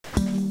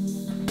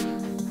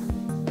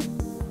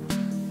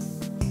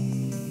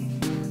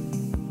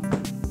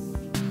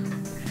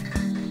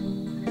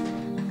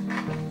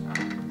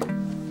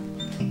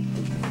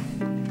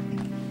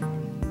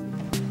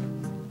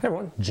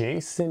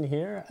Jason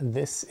here.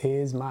 This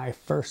is my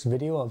first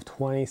video of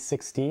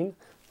 2016,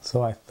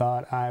 so I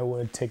thought I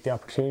would take the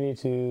opportunity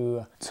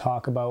to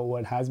talk about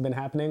what has been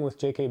happening with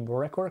JK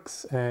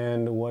Brickworks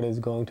and what is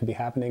going to be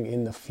happening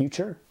in the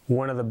future.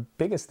 One of the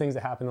biggest things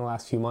that happened in the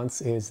last few months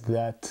is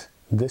that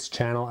this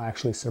channel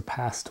actually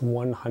surpassed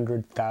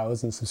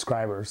 100,000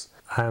 subscribers.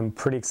 I'm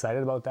pretty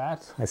excited about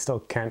that. I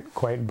still can't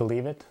quite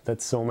believe it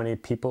that so many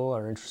people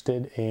are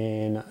interested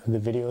in the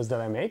videos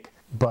that I make.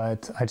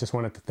 But I just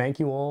wanted to thank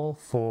you all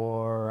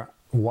for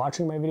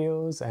watching my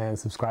videos and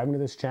subscribing to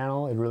this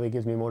channel. It really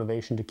gives me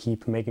motivation to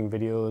keep making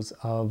videos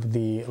of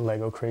the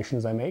Lego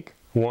creations I make.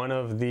 One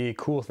of the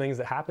cool things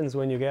that happens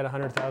when you get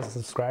 100,000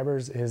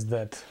 subscribers is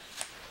that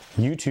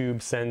YouTube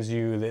sends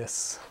you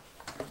this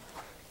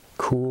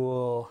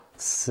cool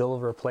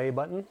silver play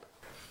button.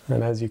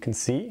 And as you can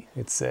see,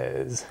 it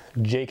says,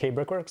 JK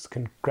Brickworks,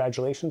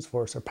 congratulations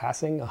for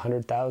surpassing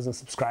 100,000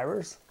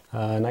 subscribers.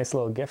 A nice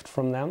little gift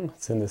from them.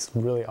 It's in this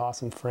really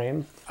awesome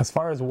frame. As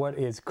far as what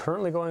is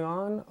currently going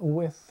on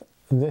with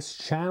this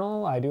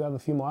channel, I do have a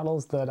few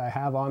models that I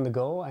have on the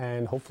go,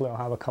 and hopefully I'll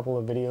have a couple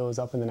of videos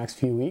up in the next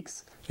few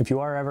weeks. If you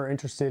are ever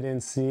interested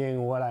in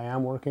seeing what I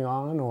am working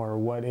on or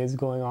what is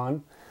going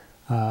on,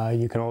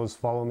 you can always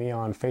follow me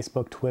on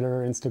Facebook,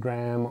 Twitter,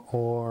 Instagram,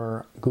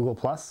 or Google+.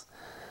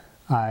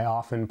 I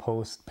often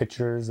post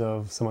pictures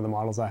of some of the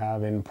models I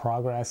have in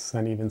progress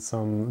and even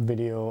some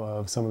video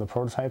of some of the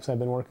prototypes I've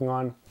been working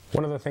on.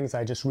 One of the things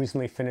I just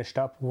recently finished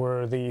up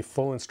were the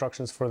full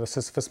instructions for the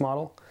Sisyphus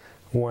model.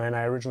 When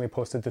I originally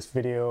posted this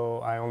video,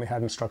 I only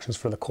had instructions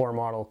for the core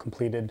model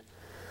completed,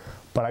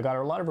 but I got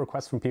a lot of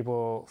requests from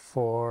people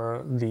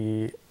for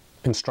the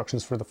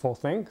instructions for the full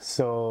thing,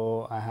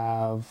 so I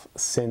have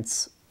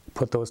since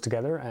put those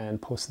together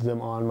and posted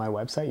them on my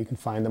website. You can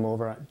find them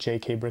over at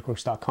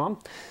jkbrickworks.com.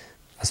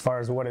 As far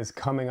as what is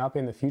coming up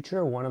in the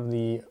future, one of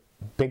the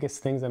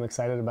biggest things I'm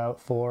excited about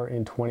for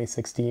in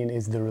 2016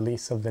 is the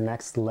release of the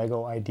next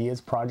Lego Ideas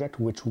project,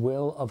 which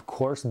will of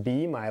course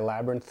be my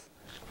Labyrinth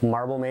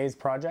Marble Maze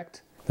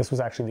project. This was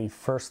actually the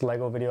first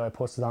Lego video I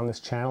posted on this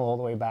channel all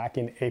the way back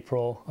in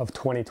April of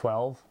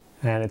 2012,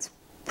 and it's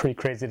pretty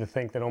crazy to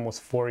think that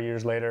almost 4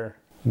 years later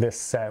this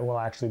set will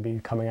actually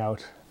be coming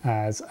out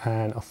as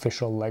an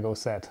official Lego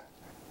set.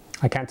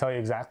 I can't tell you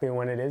exactly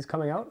when it is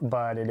coming out,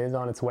 but it is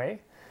on its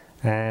way.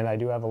 And I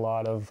do have a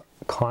lot of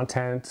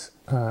content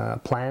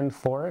planned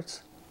for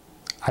it.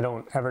 I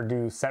don't ever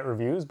do set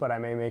reviews, but I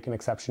may make an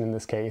exception in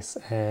this case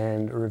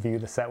and review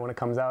the set when it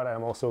comes out.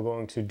 I'm also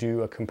going to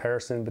do a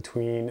comparison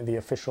between the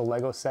official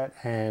Lego set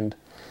and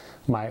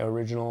my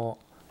original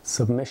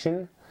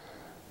submission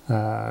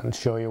and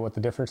show you what the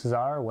differences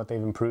are, what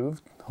they've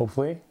improved,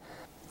 hopefully.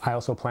 I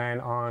also plan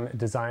on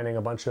designing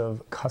a bunch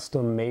of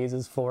custom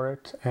mazes for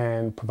it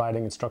and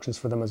providing instructions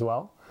for them as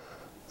well.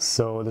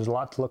 So there's a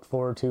lot to look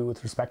forward to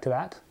with respect to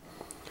that.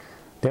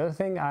 The other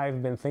thing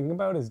I've been thinking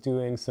about is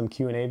doing some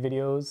Q&A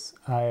videos.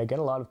 I get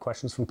a lot of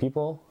questions from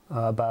people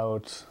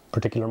about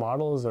particular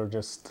models or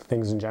just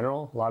things in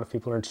general. A lot of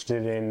people are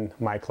interested in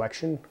my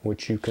collection,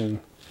 which you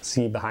can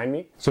see behind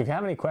me. So if you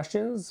have any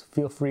questions,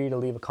 feel free to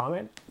leave a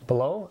comment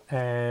below,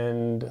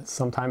 and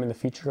sometime in the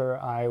future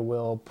I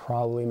will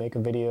probably make a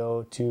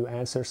video to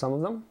answer some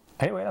of them.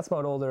 Anyway, that's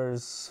about all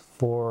there's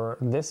for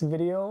this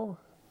video.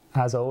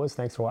 As always,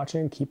 thanks for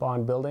watching, keep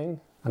on building,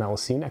 and I will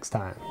see you next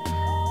time.